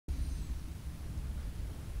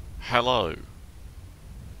Hello.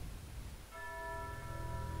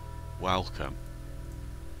 Welcome.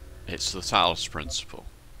 It's the Talos Principle.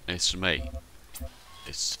 It's me.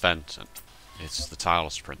 It's Fenton. It's the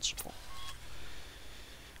Talos Principle.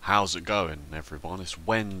 How's it going, everyone? It's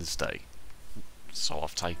Wednesday. So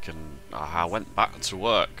I went back to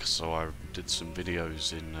work, so I did some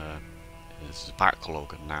videos in this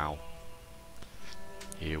backlog, and now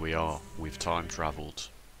here we are. We've time travelled.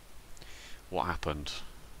 What happened?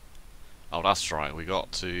 Oh, that's right, we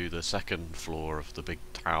got to the second floor of the big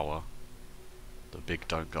tower. The big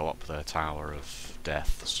don't go up there tower of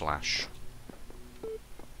death slash...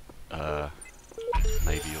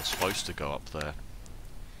 maybe you're supposed to go up there.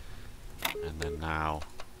 And then now...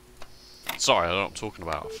 Sorry, I don't know what I'm talking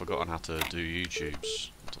about. I've forgotten how to do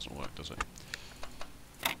YouTubes. It doesn't work, does it?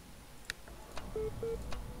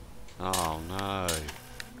 Oh no.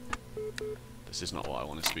 This is not what I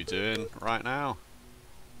wanted to be doing right now.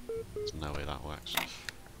 There's no way that works.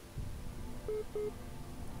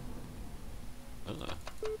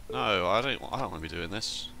 No, I don't want to be doing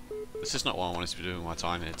this. This is not what I wanted to be doing with my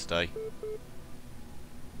time here today.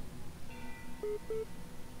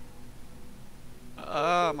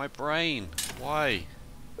 My brain. Why?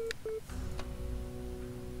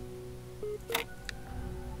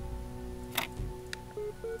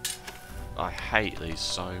 I hate these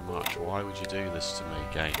so much. Why would you do this to me,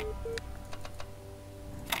 game?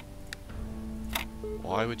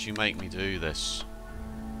 Why would you make me do this?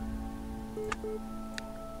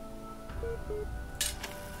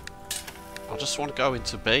 I just want to go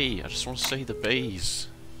into B. I just want to see the bees.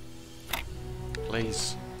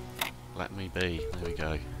 Please, let me be. There we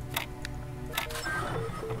go.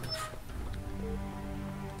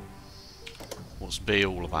 What's B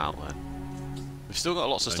all about then? We've still got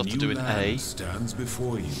lots of stuff to do in A. Stands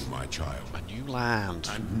before you, my child. A new land.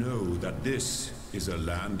 And know that this is a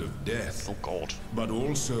land of death. Oh God. But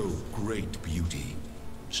also great beauty.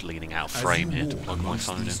 Just leaning out of frame here to plug my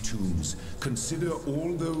phone in. Tombs, consider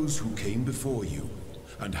all those who came before you,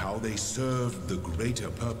 and how they served the greater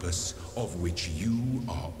purpose of which you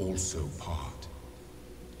are also part.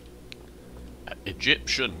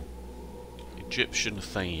 Egyptian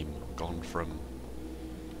theme, gone from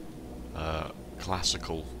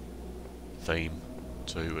classical theme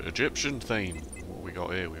to Egyptian theme. What have we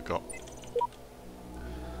got here? We've got...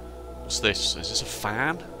 What's this? Is this a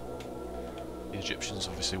fan? The Egyptians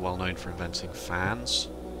obviously well known for inventing fans.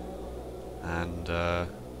 And a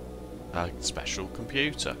special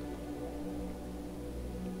computer.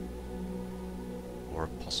 Or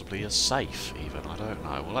possibly a safe even, I don't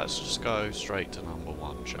know. Well, let's just go straight to number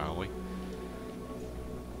one, shall we?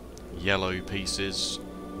 Yellow pieces,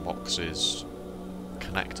 boxes,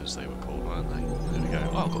 connectors they were called, weren't they? There we go.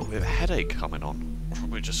 Oh, I've got a bit of a headache coming on.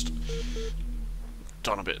 Probably just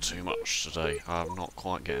done a bit too much today. I'm not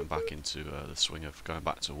quite getting back into the swing of going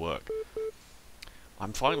back to work.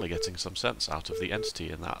 I'm finally getting some sense out of the entity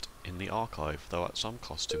in the archive, though at some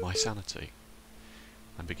cost to my sanity.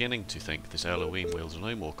 I'm beginning to think this Elohim wields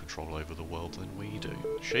no more control over the world than we do.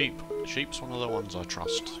 Sheep's one of the ones I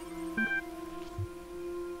trust.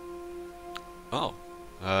 Oh,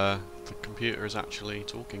 the computer is actually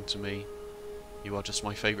talking to me. You are just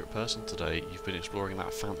my favourite person today. You've been exploring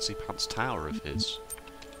that fancy pants tower of his.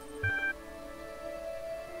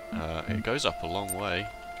 It goes up a long way.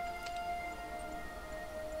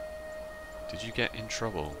 Did you get in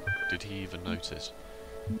trouble? Did he even notice?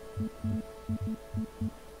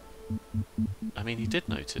 I mean, he did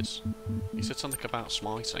notice. He said something about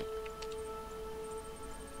smiting.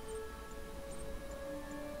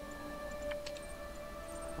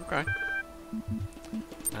 Okay.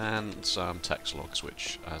 And some text logs,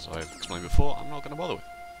 which, as I've explained before, I'm not going to bother with.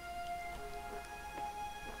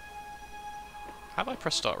 Have I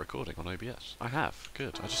pressed start recording on OBS? I have.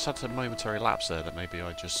 Good. I just had a momentary lapse there that maybe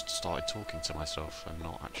I just started talking to myself and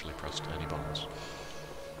not actually pressed any buttons.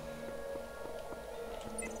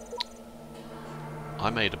 I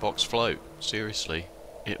made a box float. Seriously.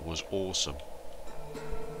 It was awesome.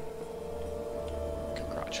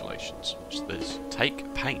 Congratulations. What's this?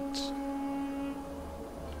 Take paint.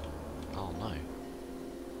 Oh no.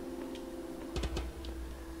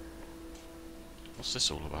 What's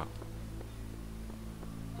this all about?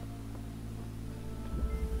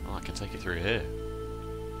 Oh, I can take it through here.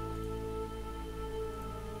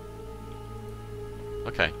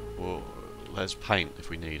 Okay, well, there's paint if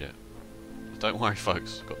we need it. Don't worry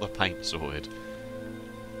folks, got the paint sorted.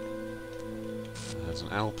 There's an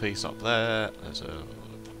L piece up there, there's a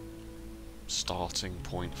starting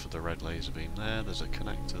point for the red laser beam there, there's a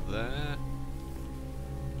connector there.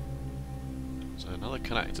 There's another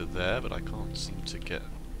connector there, but I can't seem to get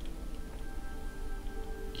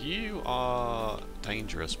You are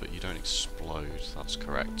dangerous, but you don't explode. That's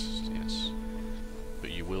correct, yes. But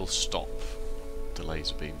you will stop the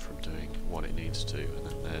laser beam from doing what it needs to. And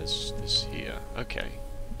then there's this here. Okay.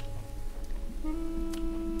 The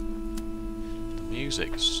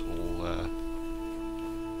music's all,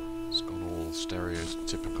 it's gone all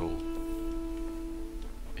stereotypical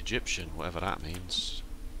Egyptian, whatever that means.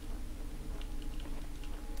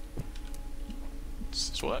 Does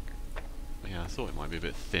this work? Yeah, I thought it might be a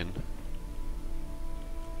bit thin.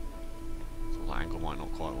 Thought that angle might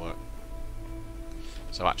not quite work.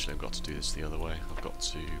 So actually I've got to do this the other way. I've got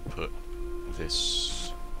to put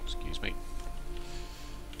this... excuse me.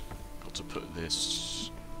 Got to put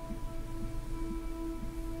this...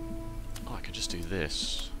 oh, I can just do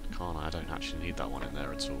this, can't I? I don't actually need that one in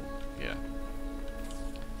there at all. Yeah.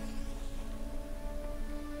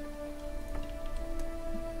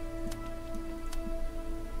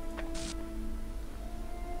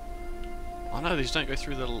 Oh no, these don't go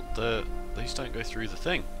through these don't go through the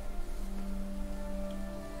thing.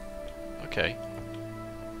 Okay.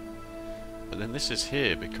 But then this is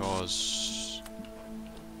here because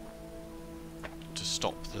to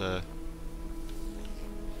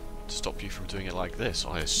stop you from doing it like this,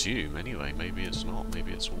 I assume anyway. Maybe it's not,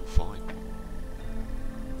 maybe it's all fine.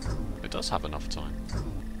 It does have enough time.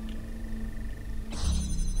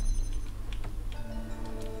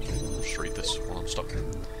 I'll just read this while I'm stuck.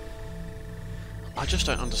 I just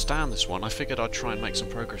don't understand this one. I figured I'd try and make some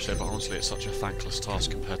progress here, but honestly it's such a thankless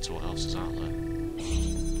task compared to what else is out there.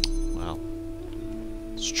 Well,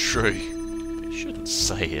 it's true. But you shouldn't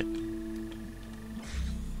say it.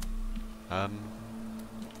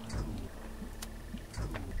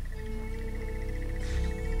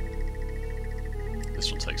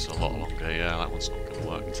 This one takes a lot longer. Yeah, that one's not going to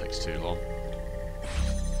work. It takes too long.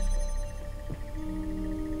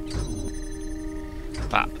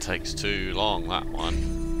 That takes too long, that one.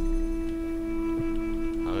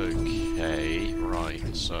 Okay,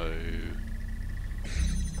 right, so...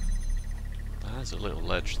 there's a little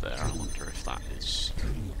ledge there. I wonder if that is...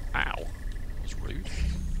 ow. That was rude.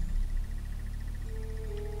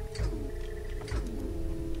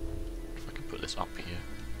 If I can put this up here.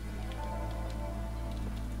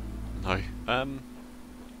 No.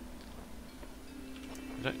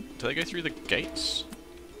 Do they go through the gates?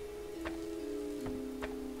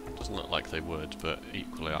 Doesn't look like they would, but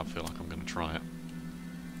equally I feel like I'm going to try it.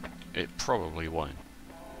 It probably won't.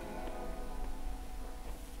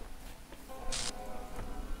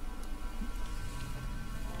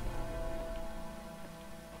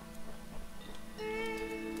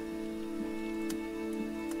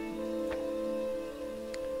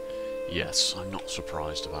 Yes, I'm not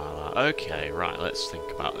surprised about that. Okay, right, let's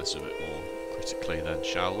think about this a bit more critically then,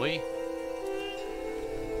 shall we?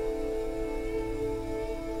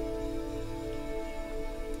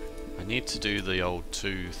 I need to do the old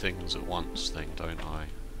two things at once thing, don't I?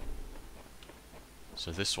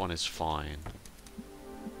 So this one is fine.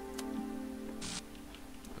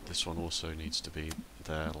 But this one also needs to be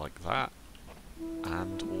there like that.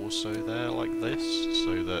 And also there like this,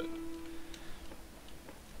 so that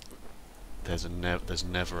there's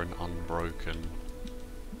never an unbroken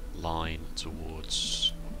line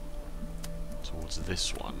towards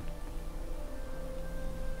this one.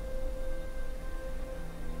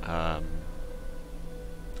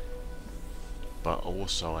 But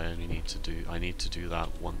also I need to do that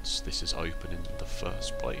once this is open in the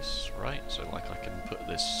first place, right? So like I can put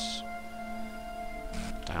this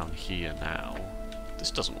down here now. This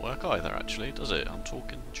doesn't work either actually, does it? I'm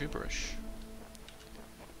talking gibberish.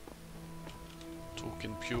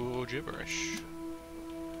 Talking pure gibberish.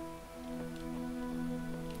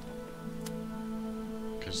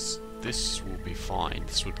 Because this will be fine.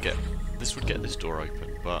 This would get this door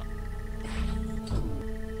open, but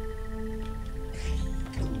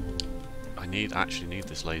I actually need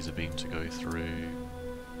this laser beam to go through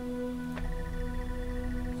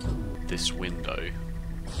this window.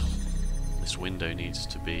 This window needs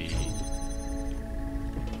to be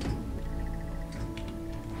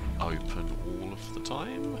open all of the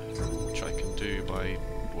time, which I can do by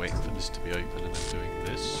waiting for this to be open and then doing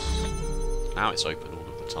this. Now it's open all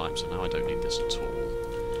of the time, so now I don't need this at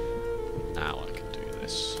all. Now I can do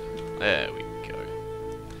this. There we go.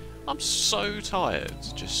 I'm so tired,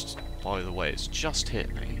 just by the way, it's just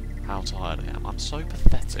hit me how tired I am. I'm so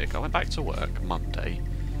pathetic. I went back to work Monday,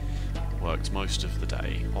 worked most of the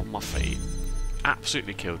day on my feet.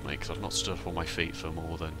 Absolutely killed me because I've not stood up on my feet for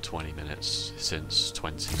more than 20 minutes since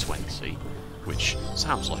 2020, which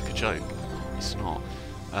sounds like a joke. It's not.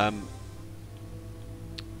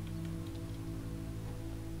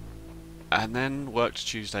 And then worked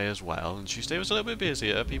Tuesday as well, and Tuesday was a little bit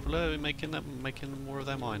busier. People are making more of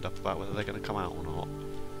their mind up about whether they're going to come out or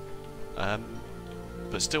not.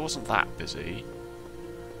 But still wasn't that busy.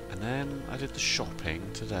 And then I did the shopping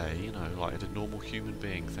today, you know, like I did normal human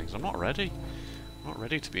being things. I'm not ready. I'm not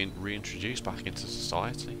ready to be reintroduced back into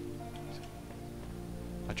society.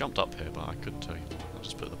 I jumped up here, but I couldn't tell you more. I'll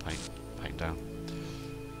just put the paint down.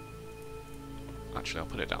 Actually, I'll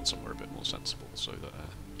put it down somewhere a bit more sensible so that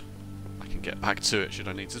I can get back to it should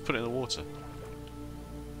I need to put it in the water.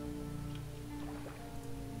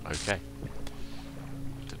 Okay.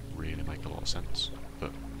 Didn't really make a lot of sense,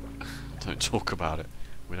 but don't talk about it.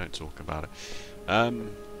 We don't talk about it.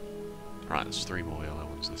 Right, there's 3 more yellow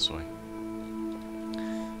ones this way.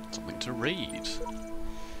 Something to read.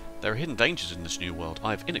 There are hidden dangers in this new world.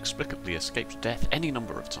 I have inexplicably escaped death any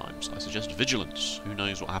number of times. I suggest vigilance. Who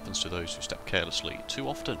knows what happens to those who step carelessly too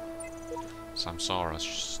often? Samsara,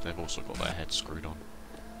 they've also got their heads screwed on.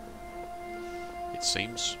 It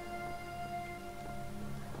seems.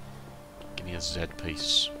 Give me a Z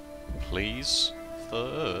piece, please.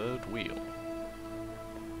 3rd wheel.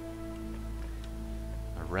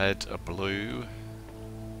 A red, a blue.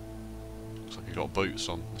 Looks like you've got boots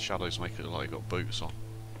on. The shadows make it look like you've got boots on.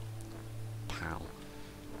 Pal.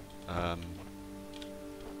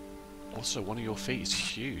 Also, one of your feet is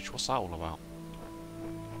huge. What's that all about?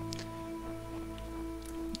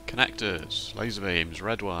 Connectors, laser beams,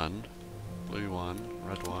 red one, blue one,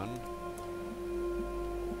 red one,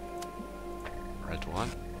 red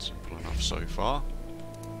one. Simple enough so far.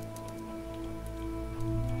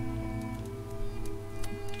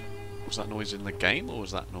 Was that noise in the game or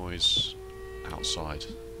was that noise outside?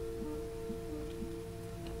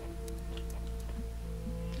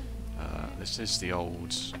 This is the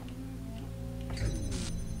old...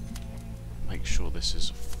 Make sure this is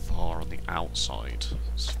far on the outside,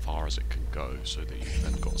 as far as it can go, so that you've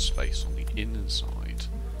then got space on the inside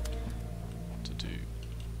to do...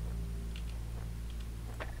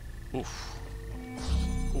 Oof.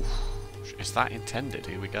 Oof. Is that intended?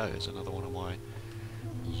 Here we go, there's another one of my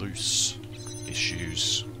loose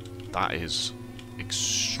issues. That is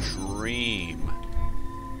extreme.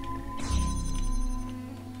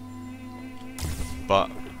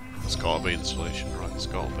 But it's gotta be the solution, right? It's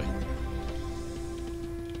gotta be.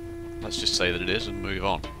 Let's just say that it is and move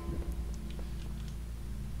on.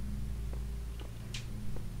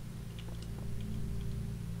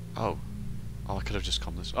 Oh. Oh, I could have just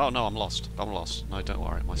come this... Oh, no, I'm lost. I'm lost. No, don't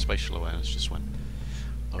worry. My spatial awareness just went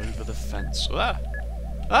over the fence. Ah!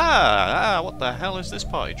 Ah! What the hell is this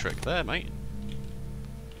party trick there, mate?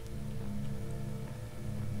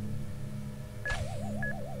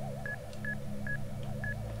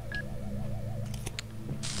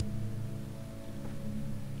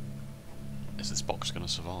 Is this box going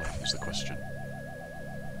to survive, is the question.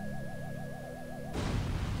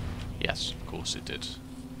 Yes, of course it did.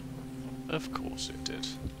 Of course it did.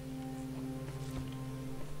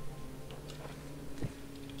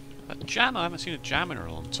 A jam? I haven't seen a jam in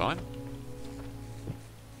a long time.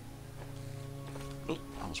 Oh,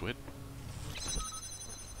 that was weird.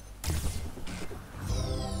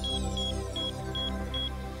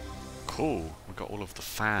 Cool, we've got all of the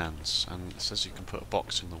fans, and it says you can put a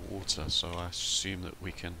box in the water, so I assume that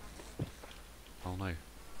we can... Oh no.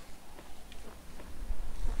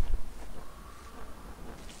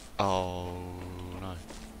 Oh no.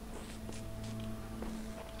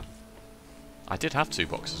 I did have 2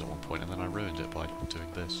 boxes at one point, and then I ruined it by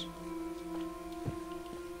doing this.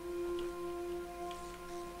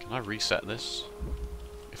 Can I reset this?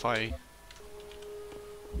 If I...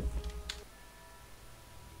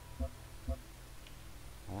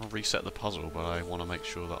 I want to reset the puzzle, but I want to make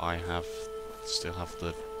sure that I still have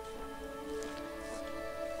the...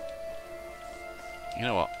 You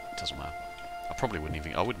know what? It doesn't matter. I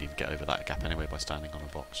wouldn't even get over that gap anyway by standing on a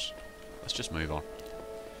box. Let's just move on.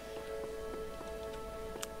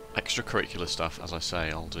 Extracurricular stuff, as I say,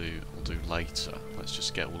 I'll do later. Let's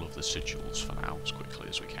just get all of the sigils for now as quickly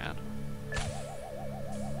as we can.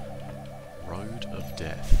 Road of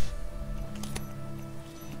Death.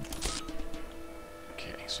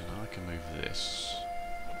 Okay, so now I can move this.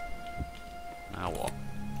 Now what?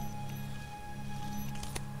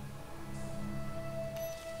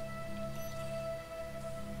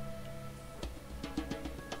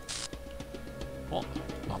 What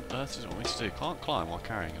on earth does it want me to do? Can't climb while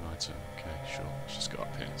carrying an item. Okay, sure. Let's just go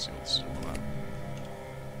up here and see what this is all about.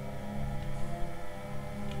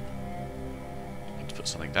 Need to put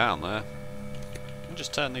something down there. You can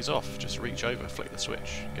just turn these off. Just reach over, flick the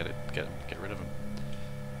switch, get rid of them.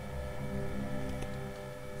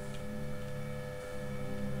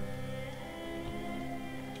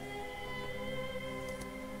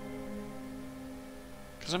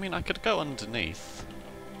 Because I mean, I could go underneath.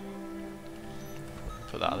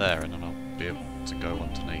 Put that there and then I'll be able to go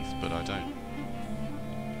underneath, but I don't.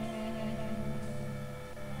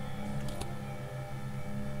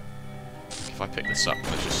 If I pick this up,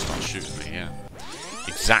 they'll just start shooting me, yeah.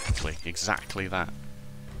 Exactly that.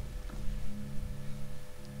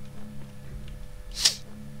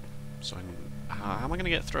 So, how am I going to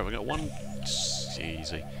get through? I've got one...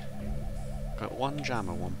 Easy. Got one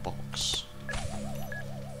jammer, one box.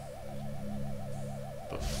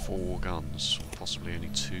 But 4 guns, or possibly only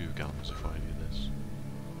 2 guns if I do this.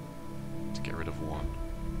 To get rid of one.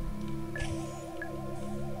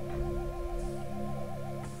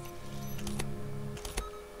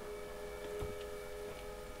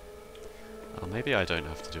 Oh, maybe I don't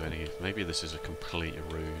have to do any... Maybe this is a complete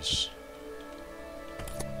ruse.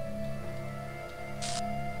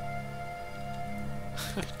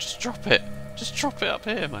 Just drop it! Just drop it up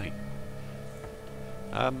here, mate!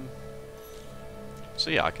 So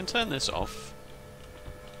yeah, I can turn this off.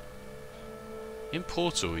 In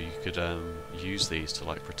Portal, you could use these to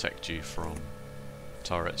like protect you from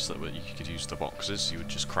turrets. That you could use the boxes. You would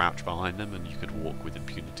just crouch behind them, and you could walk with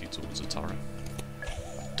impunity towards a turret.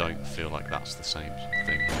 I don't feel like that's the same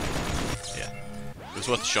thing. Yeah, it was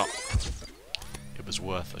worth a shot. It was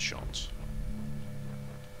worth a shot.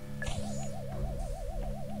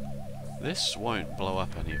 This won't blow up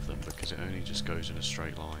any of them because it only just goes in a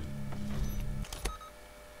straight line.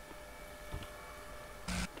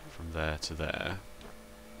 From there to there.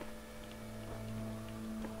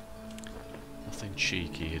 Nothing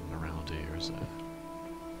cheeky hidden around here, is there?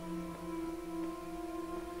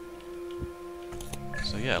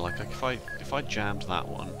 So yeah, like if I jammed that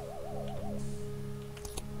one.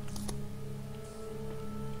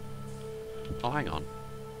 Oh, hang on.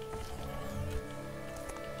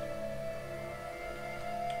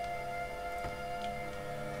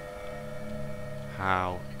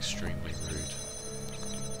 How extremely rude.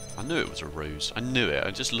 I knew it was a ruse. I knew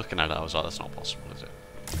it. Just looking at it, I was like, that's not possible, is it?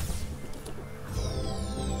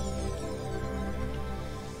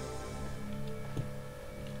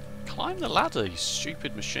 Climb the ladder, you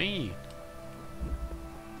stupid machine.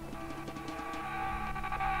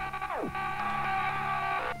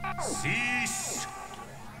 Cease!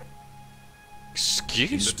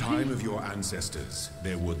 Excuse me? me? In the time of your ancestors,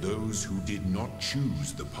 there were those who did not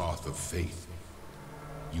choose the path of faith.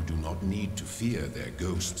 You do not need to fear their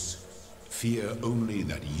ghosts. Fear only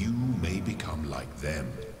that you may become like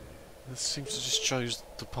them. This seems to just choose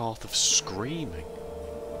the path of screaming.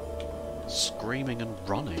 Screaming and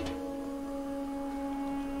running.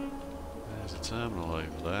 There's a terminal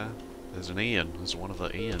over there. There's an Ian. There's one of the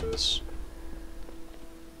Ians.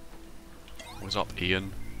 What's up,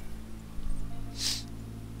 Ian?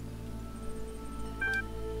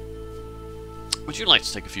 Would you like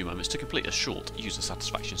to take a few moments to complete a short user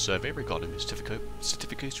satisfaction survey regarding the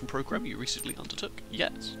certification program you recently undertook?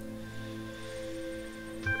 Yes.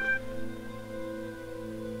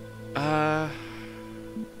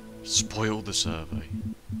 Spoil the survey.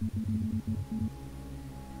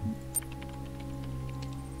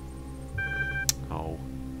 Oh.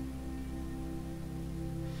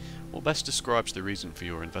 What best describes the reason for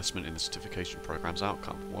your investment in the certification program's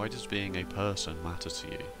outcome? Why does being a person matter to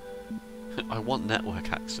you? I want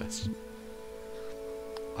network access.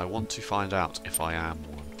 I want to find out if I am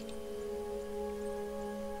one.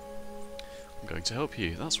 I'm going to help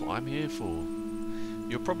you. That's what I'm here for.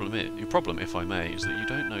 Your problem, if I may, is that you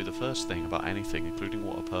don't know the first thing about anything, including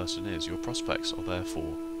what a person is. Your prospects are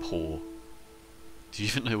therefore poor. Do you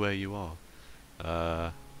even know where you are?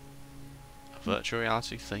 A virtual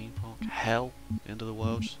reality theme park? Hell? End of the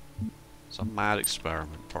world? Some mad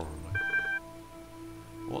experiment, probably.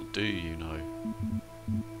 What do you know?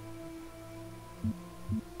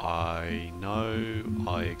 I know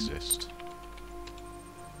I exist.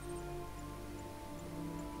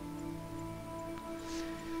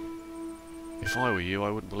 If I were you, I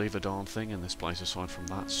wouldn't believe a darn thing in this place aside from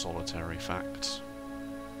that solitary fact.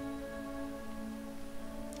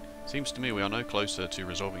 Seems to me we are no closer to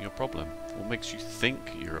resolving your problem. What makes you think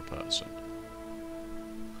you're a person?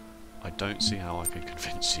 I don't see how I can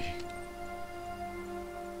convince you.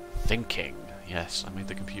 Thinking. Yes, I made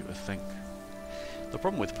the computer think. The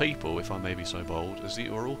problem with people, if I may be so bold, is that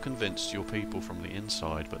you are all convinced you're people from the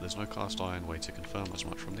inside, but there's no cast iron way to confirm as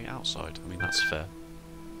much from the outside. I mean, that's fair.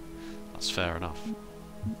 That's fair enough.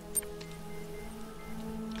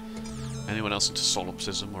 Anyone else into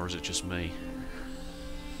solipsism, or is it just me?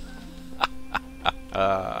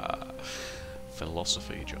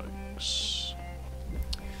 Philosophy jokes.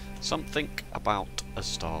 Something about a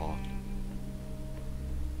star.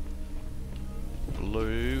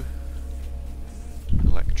 blue,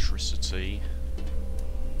 electricity,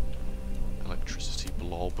 electricity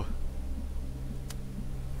blob.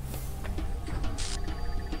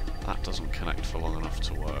 That doesn't connect for long enough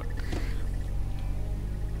to work.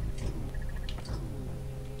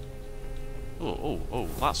 Oh,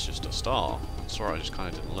 that's just a star. Sorry, I just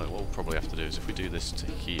kind of didn't look. What we'll probably have to do is if we do this to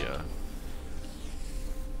here...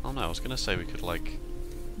 Oh no, I was going to say we could, like,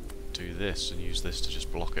 do this and use this to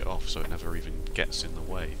just block it off so it never even gets in the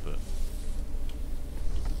way, but...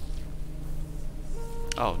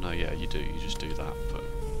 Oh, no, yeah, you do. You just do that, but...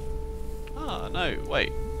 Ah, no,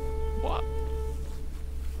 wait. What?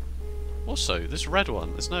 Also, this red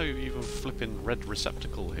one, there's no even flipping red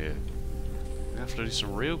receptacle here. We have to do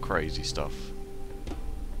some real crazy stuff.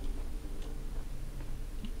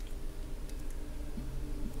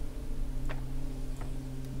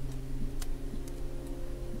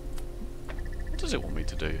 What does it want me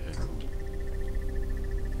to do here?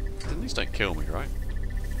 These don't kill me, right?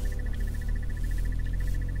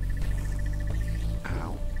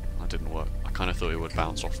 Ow. That didn't work. I kind of thought it would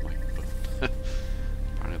bounce off me, but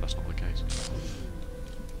apparently that's not the case.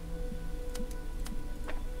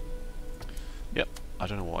 Yep, I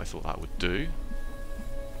don't know what I thought that would do.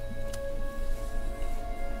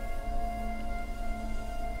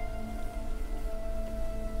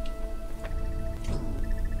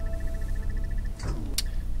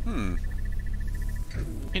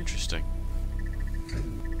 Interesting.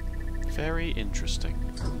 Very interesting.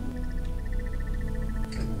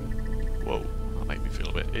 Whoa, that made me feel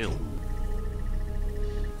a bit ill.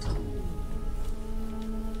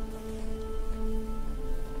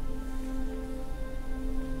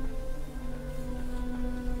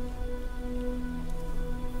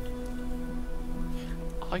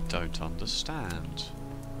 I don't understand.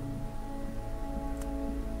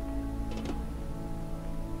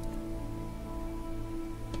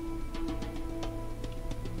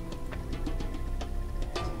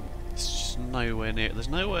 Nowhere near. There's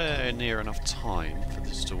nowhere near enough time for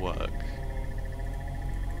this to work.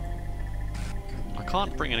 I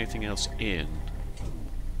can't bring anything else in.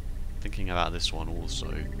 Thinking about this one also,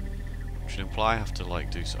 which would imply I have to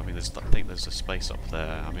like do. I mean, I think there's a space up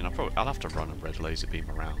there. I mean, I'll have to run a red laser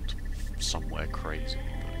beam around somewhere crazy.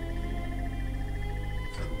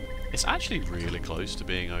 But it's actually really close to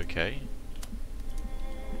being okay.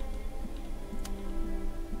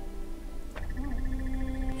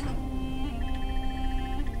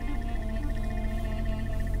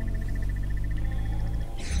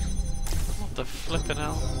 The flipping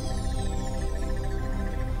hell.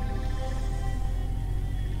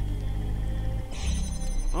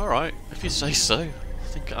 Alright, if you say so. I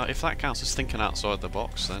think if that counts as thinking outside the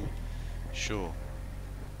box, then sure.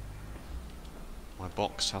 My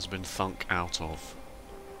box has been thunk out of.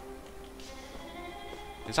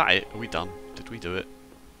 Is that it? Are we done? Did we do it?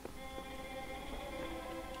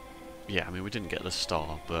 Yeah, I mean we didn't get the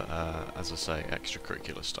star, but as I say,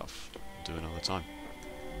 extracurricular stuff. Do another time.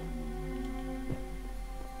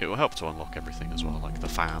 It will help to unlock everything as well, like the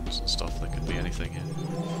fans and stuff. There could be anything here.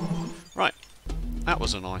 Right, that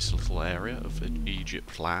was a nice little area of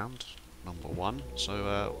Egypt land, number 1. So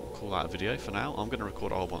we'll call that a video for now. I'm going to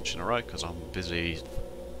record a whole bunch in a row because I'm busy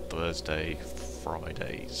Thursday,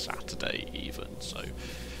 Friday, Saturday even. So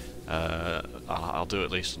I'll do at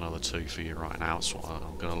least another 2 for you right now. So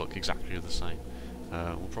I'm going to look exactly the same.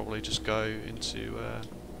 We'll probably just go into...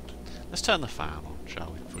 let's turn the fan on,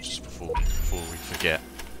 shall we? Just before we forget.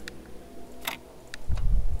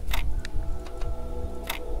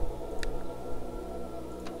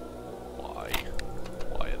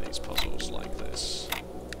 Why are these puzzles like this?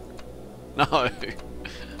 No!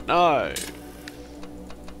 No!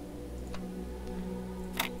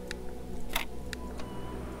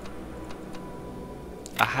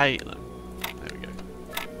 I hate them. There we go.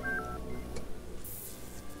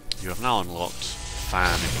 You have now unlocked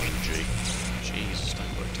fan emoji. Jesus,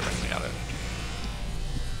 don't look directly at it.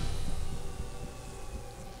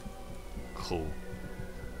 Cool.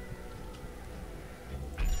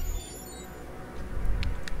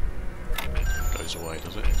 Goes away,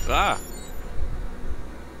 does it? Ah!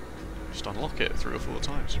 Just unlock it 3 or 4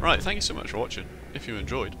 times. Right, thank you so much for watching. If you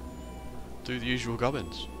enjoyed, do the usual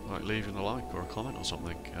gubbins, like leaving a like or a comment or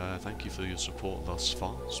something. Thank you for your support thus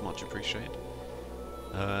far. It's much appreciated.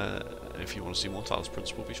 If you want to see more Talos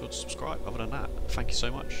Principle, be sure to subscribe. Other than that, thank you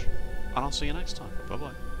so much, and I'll see you next time. Bye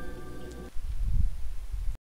bye.